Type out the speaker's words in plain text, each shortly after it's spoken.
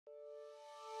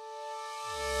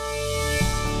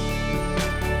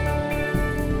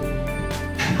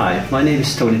Hi, my name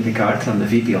is Tony Picard. I'm the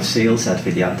VP of Sales at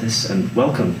Videantis, and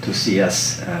welcome to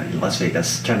CES in Las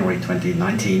Vegas, January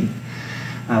 2019.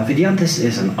 Videantis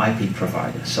is an IP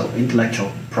provider, so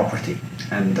intellectual property,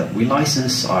 and we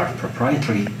license our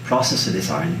proprietary processor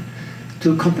design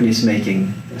to companies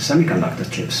making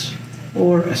semiconductor chips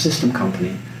or a system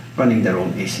company running their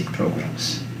own ASIC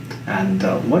programs. And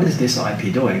what is this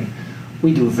IP doing?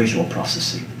 We do visual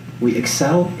processing. We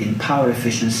excel in power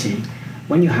efficiency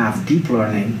when you have deep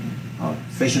learning,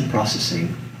 vision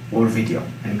processing, or video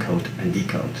encode and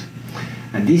decode.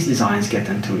 And these designs get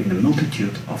into in a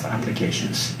multitude of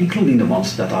applications, including the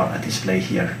ones that are at display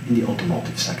here in the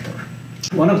automotive sector.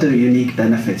 One of the unique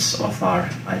benefits of our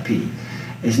IP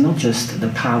is not just the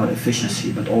power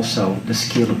efficiency, but also the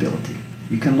scalability.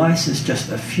 You can license just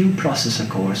a few processor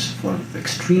cores for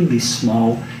extremely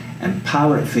small and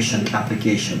power efficient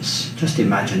applications. Just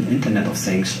imagine Internet of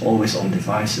Things, always on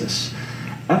devices,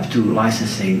 up to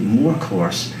licensing more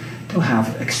cores to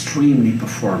have extremely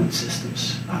performant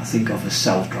systems. Think of a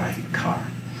self-driving car.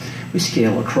 We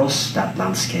scale across that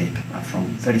landscape from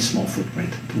very small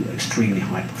footprint to extremely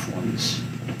high performance.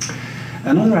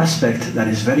 Another aspect that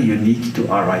is very unique to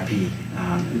our IP,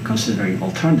 considering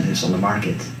alternatives on the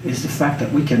market, is the fact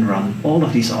that we can run all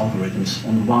of these algorithms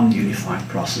on one unified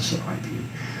processor IP,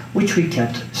 which we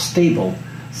kept stable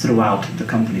throughout the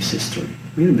company's history.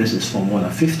 We're in business for more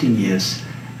than 15 years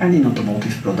and in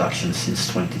automotive production since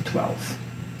 2012.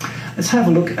 Let's have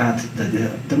a look at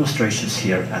the demonstrations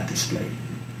here at display.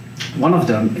 One of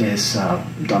them is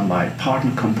done by a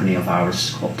partner company of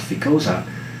ours called Ficosa,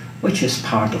 which is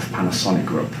part of Panasonic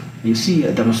Group. You see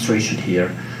a demonstration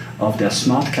here of their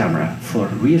smart camera for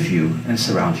rear view and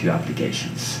surround view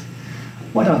applications.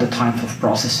 What are the type of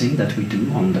processing that we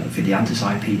do on the Videantis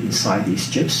IP inside these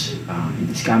chips, in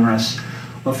these cameras?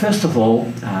 Well, first of all,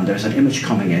 there's an image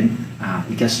coming in.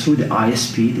 It gets through the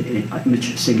ISP, the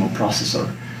image signal processor.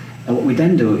 And what we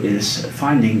then do is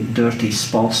finding dirty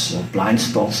spots or blind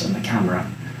spots on the camera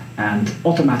and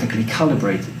automatically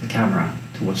calibrate the camera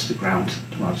towards the ground,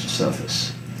 towards the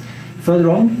surface. Further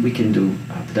on, we can do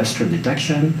pedestrian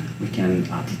detection, we can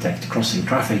detect crossing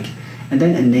traffic, and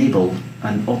then enable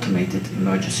an automated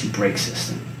emergency brake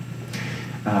system.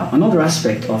 Another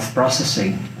aspect of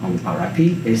processing on our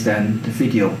IP is then the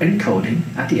video encoding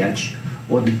at the edge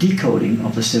or the decoding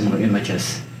of the similar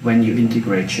images when you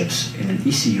integrate chips in an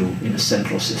ECU in a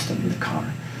central system in the car,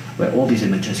 where all these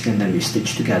images can then be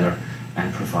stitched together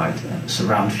and provide a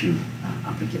surround view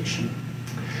application.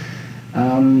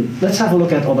 Let's have a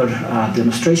look at other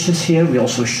demonstrations here. We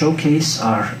also showcase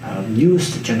our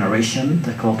newest generation,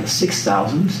 they're called the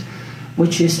 6000,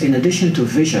 which is, in addition to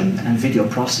vision and video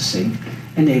processing,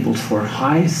 enabled for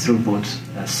high throughput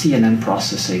CNN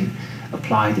processing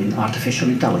applied in artificial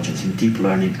intelligence in deep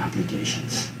learning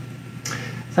applications.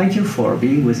 Thank you for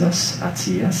being with us at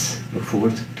CES. Look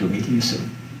forward to meeting you soon.